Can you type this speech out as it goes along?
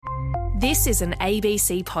This is an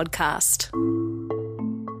ABC podcast.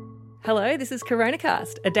 Hello, this is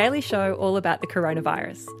CoronaCast, a daily show all about the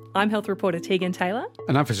coronavirus. I'm health reporter Tegan Taylor.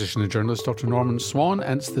 And I'm physician and journalist Dr. Norman Swan,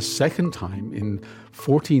 and it's the second time in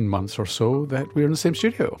 14 months or so that we're in the same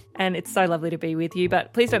studio. And it's so lovely to be with you,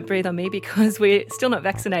 but please don't breathe on me because we're still not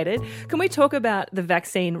vaccinated. Can we talk about the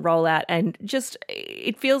vaccine rollout and just,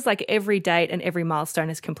 it feels like every date and every milestone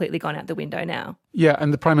has completely gone out the window now. Yeah,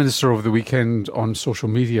 and the Prime Minister over the weekend on social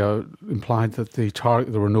media implied that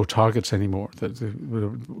there were no targets anymore, that the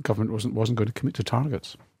government wasn't going to commit to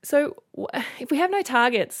targets. So if we have no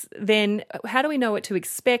targets, then how do we know what to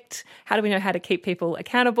expect? How do we know how to keep people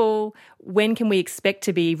accountable? When can we expect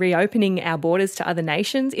to be reopening our borders to other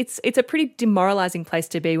nations? It's a pretty demoralising place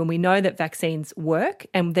to be when we know that vaccines work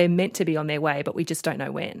and they're meant to be on their way, but we just don't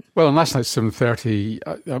know when. Well, and last night at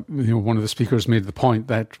 7:30, one of the speakers made the point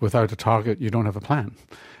that without a target, you don't have a plan.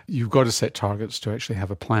 You've got to set targets to actually have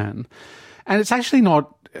a plan. And it's actually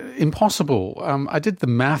not impossible. I did the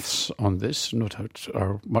maths on this. No doubt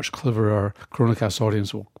our much cleverer CoronaCast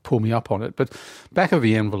audience will pull me up on it. But back of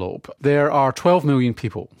the envelope, there are 12 million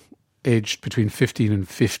people aged between 15 and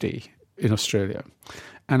 50 in Australia,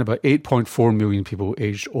 and about 8.4 million people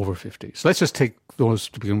aged over 50. So let's just take those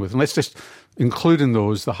to begin with, and let's just include in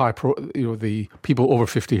those the people over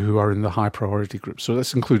 50 who are in the high priority group. So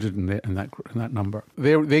that's included in that number.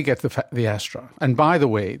 They get the Astra. And by the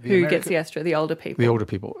way, who gets the Astra? The older people. The older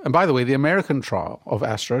people. And by the way, the American trial of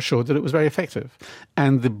Astra showed that it was very effective.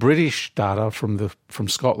 And the British data from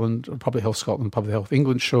Scotland, Public Health Scotland, Public Health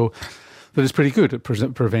England show that it's pretty good at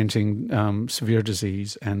preventing severe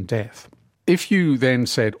disease and death. If you then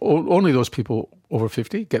said only those people over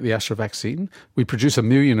 50 get the Astra vaccine, we produce 1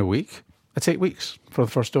 million a week, that's 8 weeks for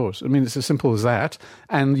the first dose. I mean, it's as simple as that.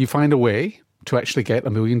 And you find a way to actually get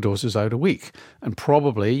 1 million doses out a week. And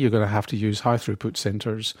probably you're going to have to use high throughput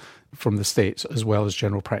centres from the States as well as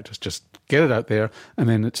general practice. Just get it out there. And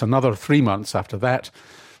then it's another 3 months after that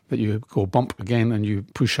you go bump again and you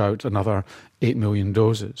push out another 8 million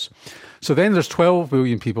doses. So then there's 12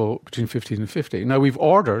 million people between 15 and 50. Now, we've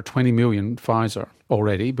ordered 20 million Pfizer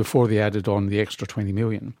already before they added on the extra 20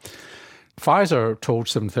 million. Pfizer told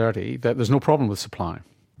 7:30 that there's no problem with supply.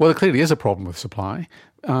 Well, there clearly is a problem with supply.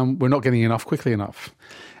 We're not getting enough quickly enough.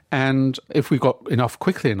 And if we've got enough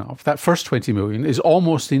quickly enough, that first 20 million is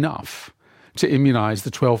almost enough to immunise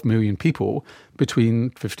the 12 million people between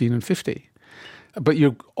 15 and 50. But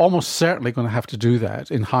you're almost certainly going to have to do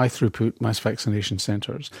that in high-throughput mass vaccination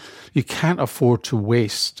centres. You can't afford to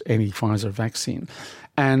waste any Pfizer vaccine.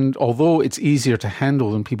 And although it's easier to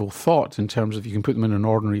handle than people thought in terms of you can put them in an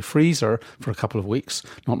ordinary freezer for a couple of weeks,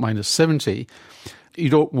 not -70, you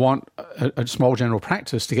don't want a small general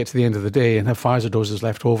practice to get to the end of the day and have Pfizer doses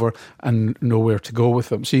left over and nowhere to go with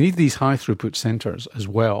them. So you need these high-throughput centres as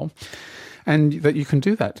well, and that you can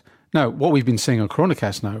do that. Now, what we've been saying on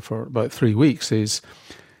CoronaCast now for about 3 weeks is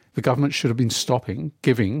the government should have been stopping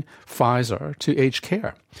giving Pfizer to aged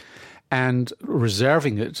care and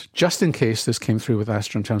reserving it just in case this came through with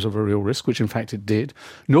Astra in terms of a real risk, which in fact it did.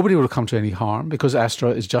 Nobody would have come to any harm because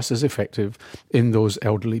Astra is just as effective in those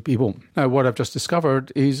elderly people. Now, what I've just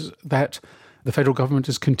discovered is that the federal government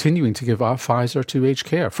is continuing to give our Pfizer to aged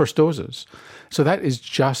care, first doses. So that is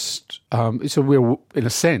just, so we're, in a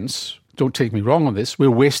sense, don't take me wrong on this,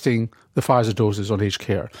 we're wasting the Pfizer doses on aged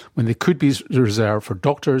care when they could be reserved for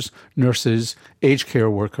doctors, nurses, aged care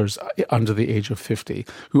workers under the age of 50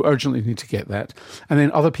 who urgently need to get that, and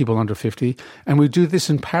then other people under 50. And we do this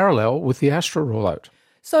in parallel with the Astra rollout.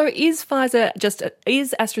 So is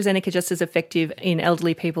AstraZeneca just as effective in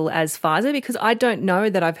elderly people as Pfizer? Because I don't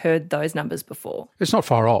know that I've heard those numbers before. It's not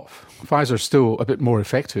far off. Pfizer's still a bit more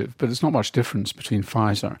effective, but it's not much difference between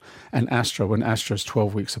Pfizer and Astra when Astra's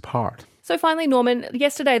 12 weeks apart. So finally, Norman,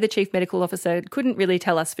 yesterday the Chief Medical Officer couldn't really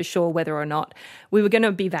tell us for sure whether or not we were going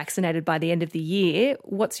to be vaccinated by the end of the year.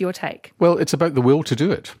 What's your take? Well, it's about the will to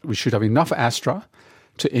do it. We should have enough Astra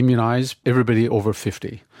to immunise everybody over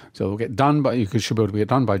 50. So it'll get done you should be able to get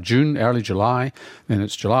done by June, early July, then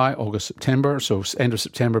it's July, August, September. So end of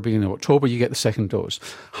September, beginning of October, you get the second dose.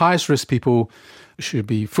 Highest risk people should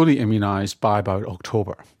be fully immunised by about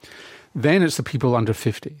October. Then it's the people under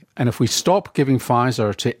 50. And if we stop giving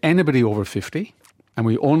Pfizer to anybody over 50, and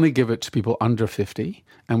we only give it to people under 50,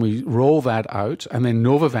 and we roll that out, and then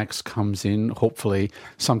Novavax comes in, hopefully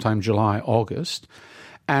sometime July, August,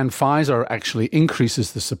 and Pfizer actually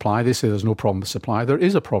increases the supply. They say there's no problem with supply. There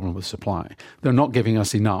is a problem with supply. They're not giving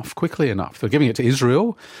us enough quickly enough. They're giving it to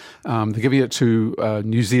Israel, they're giving it to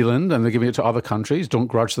New Zealand, and they're giving it to other countries. Don't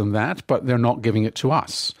grudge them that, but they're not giving it to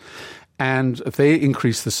us. And if they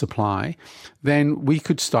increase the supply, then we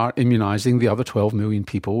could start immunising the other 12 million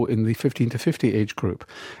people in the 15 to 50 age group.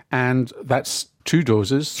 And that's 2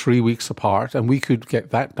 doses, 3 weeks apart, and we could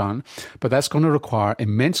get that done. But that's going to require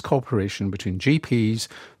immense cooperation between GPs,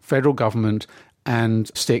 federal government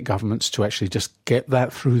and state governments to actually just get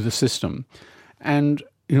that through the system. And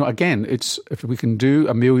again, if we can do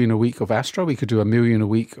 1 million a week of Astra, we could do 1 million a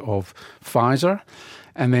week of Pfizer,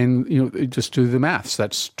 and then just do the maths.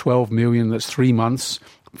 That's 12 million. That's 3 months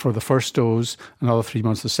for the first dose, another 3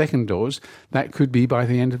 months the second dose. That could be by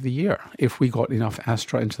the end of the year if we got enough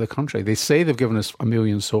Astra into the country. They say they've given us 1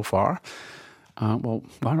 million so far. Well,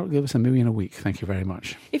 why not give us 1 million a week? Thank you very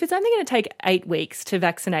much. If it's only going to take 8 weeks to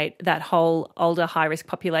vaccinate that whole older high-risk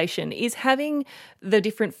population, is having the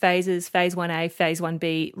different phases, phase 1A, phase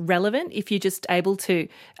 1B, relevant? If you're just able to,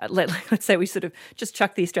 let's say we sort of just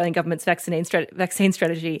chuck the Australian government's vaccine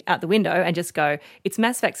strategy out the window and just go, it's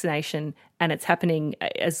mass vaccination and it's happening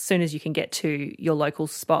as soon as you can get to your local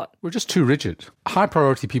spot. We're just too rigid. High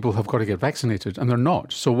priority people have got to get vaccinated and they're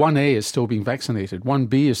not. So 1A is still being vaccinated.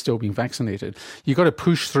 1B is still being vaccinated. You've got to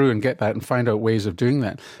push through and get that and find out ways of doing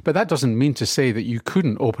that. But that doesn't mean to say that you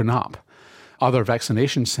couldn't open up other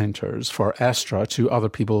vaccination centres for Astra to other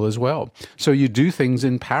people as well. So you do things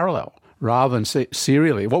in parallel rather than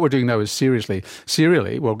serially. What we're doing now is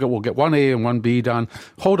serially. We'll get 1A and 1B done.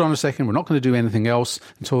 Hold on a second, we're not going to do anything else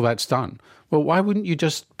until that's done. Well, why wouldn't you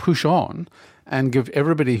just push on and give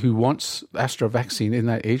everybody who wants Astra vaccine in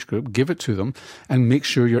that age group, give it to them and make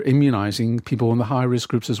sure you're immunising people in the high-risk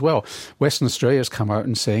groups as well. Western Australia has come out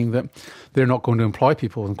and saying that they're not going to employ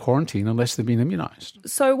people in quarantine unless they've been immunised.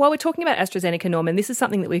 So while we're talking about AstraZeneca, Norman, this is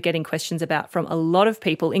something that we're getting questions about from a lot of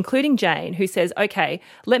people, including Jane, who says, okay,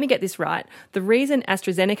 let me get this right. The reason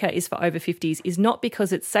AstraZeneca is for over 50s is not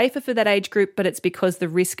because it's safer for that age group, but it's because the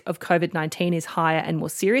risk of COVID-19 is higher and more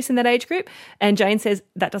serious in that age group. And Jane says,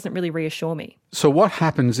 that doesn't really reassure me. So what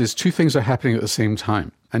happens is 2 things are happening at the same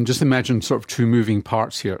time. And just imagine sort of 2 moving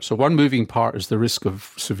parts here. So one moving part is the risk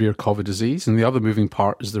of severe COVID disease, and the other moving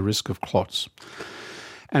part is the risk of clots.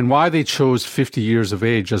 And why they chose 50 years of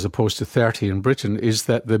age as opposed to 30 in Britain is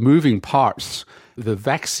that the moving parts, the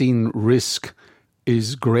vaccine risk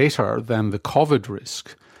is greater than the COVID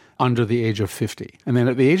risk under the age of 50. And then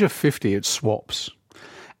at the age of 50, it swaps.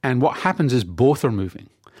 And what happens is both are moving.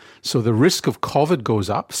 So the risk of COVID goes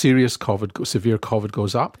up, serious COVID, severe COVID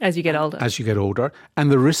goes up. As you get older. As you get older.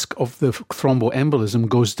 And the risk of the thromboembolism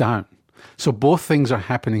goes down. So both things are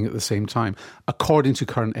happening at the same time, according to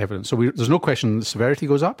current evidence. So there's no question the severity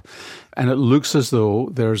goes up, and it looks as though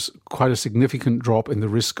there's quite a significant drop in the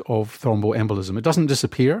risk of thromboembolism. It doesn't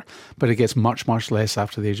disappear, but it gets much, much less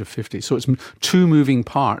after the age of 50. So it's 2 moving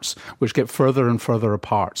parts which get further and further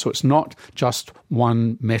apart. So it's not just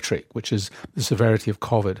one metric, which is the severity of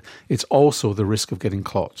COVID. It's also the risk of getting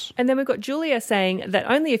clots. And then we've got Julia saying that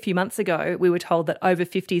only a few months ago we were told that over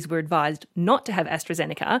 50s were advised not to have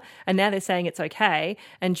AstraZeneca, and now they're saying it's okay.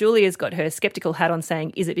 And Julia's got her sceptical hat on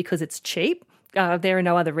saying, is it because it's cheap? There are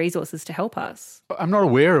no other resources to help us. I'm not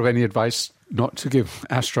aware of any advice not to give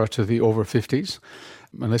Astra to the over 50s,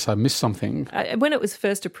 unless I missed something. When it was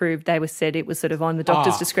first approved, they said it was sort of on the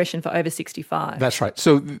doctor's discretion for over 65. That's right.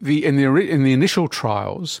 So in the initial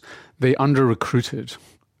trials, they under-recruited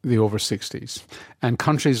the over 60s. And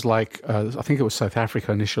countries like, I think it was South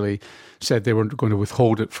Africa initially, said they were going to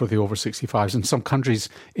withhold it for the over 65s. And some countries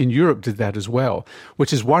in Europe did that as well,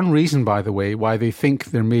 which is one reason, by the way, why they think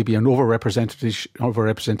there may be an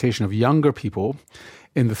overrepresentation of younger people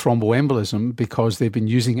in the thromboembolism, because they've been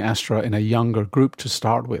using Astra in a younger group to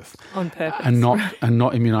start with. On purpose. And not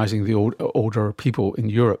immunising the older people in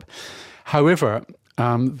Europe. However,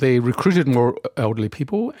 they recruited more elderly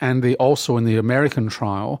people, and they also, in the American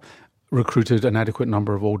trial, recruited an adequate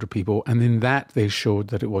number of older people, and in that they showed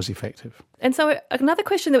that it was effective. And so another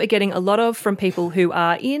question that we're getting a lot of from people who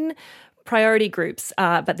are in priority groups,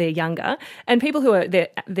 but they're younger, and people who are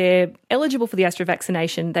they're eligible for the Astra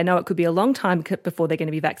vaccination. They know it could be a long time before they're going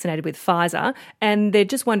to be vaccinated with Pfizer, and they're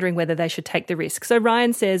just wondering whether they should take the risk. So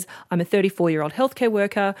Ryan says, I'm a 34-year-old healthcare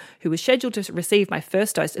worker who was scheduled to receive my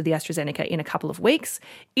first dose of the AstraZeneca in a couple of weeks.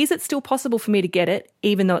 Is it still possible for me to get it,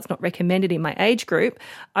 even though it's not recommended in my age group?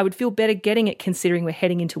 I would feel better getting it considering we're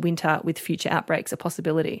heading into winter with future outbreaks a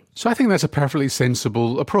possibility. So I think that's a perfectly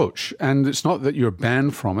sensible approach, and it's not that you're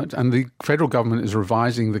banned from it, and the federal government is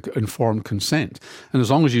revising the informed consent. And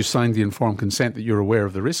as long as you sign the informed consent that you're aware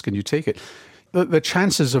of the risk and you take it, the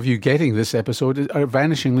chances of you getting this episode are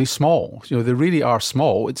vanishingly small. You know, they really are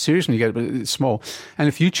small. It's serious when you get it, but it's small. And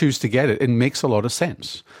if you choose to get it, it makes a lot of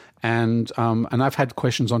sense. And I've had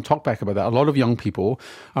questions on Talkback about that. A lot of young people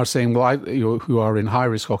are saying, well, who are in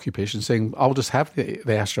high-risk occupations, saying, I'll just have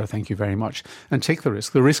the Astra, thank you very much, and take the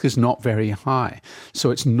risk. The risk is not very high.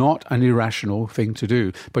 So it's not an irrational thing to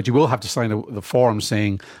do. But you will have to sign the form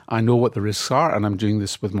saying, I know what the risks are and I'm doing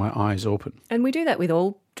this with my eyes open. And we do that with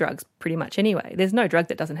all drugs pretty much anyway. There's no drug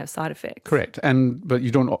that doesn't have side effects. Correct. But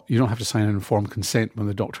you don't have to sign an informed consent when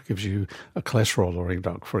the doctor gives you a cholesterol-lowering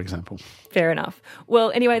drug, for example. Fair enough. Well,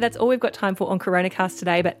 anyway, that's all we've got time for on Coronacast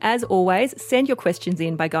today. But as always, send your questions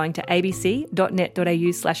in by going to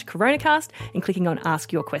abc.net.au/coronacast and clicking on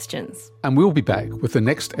Ask Your Questions. And we'll be back with the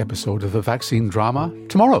next episode of the Vaccine Drama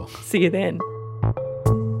tomorrow. See you then.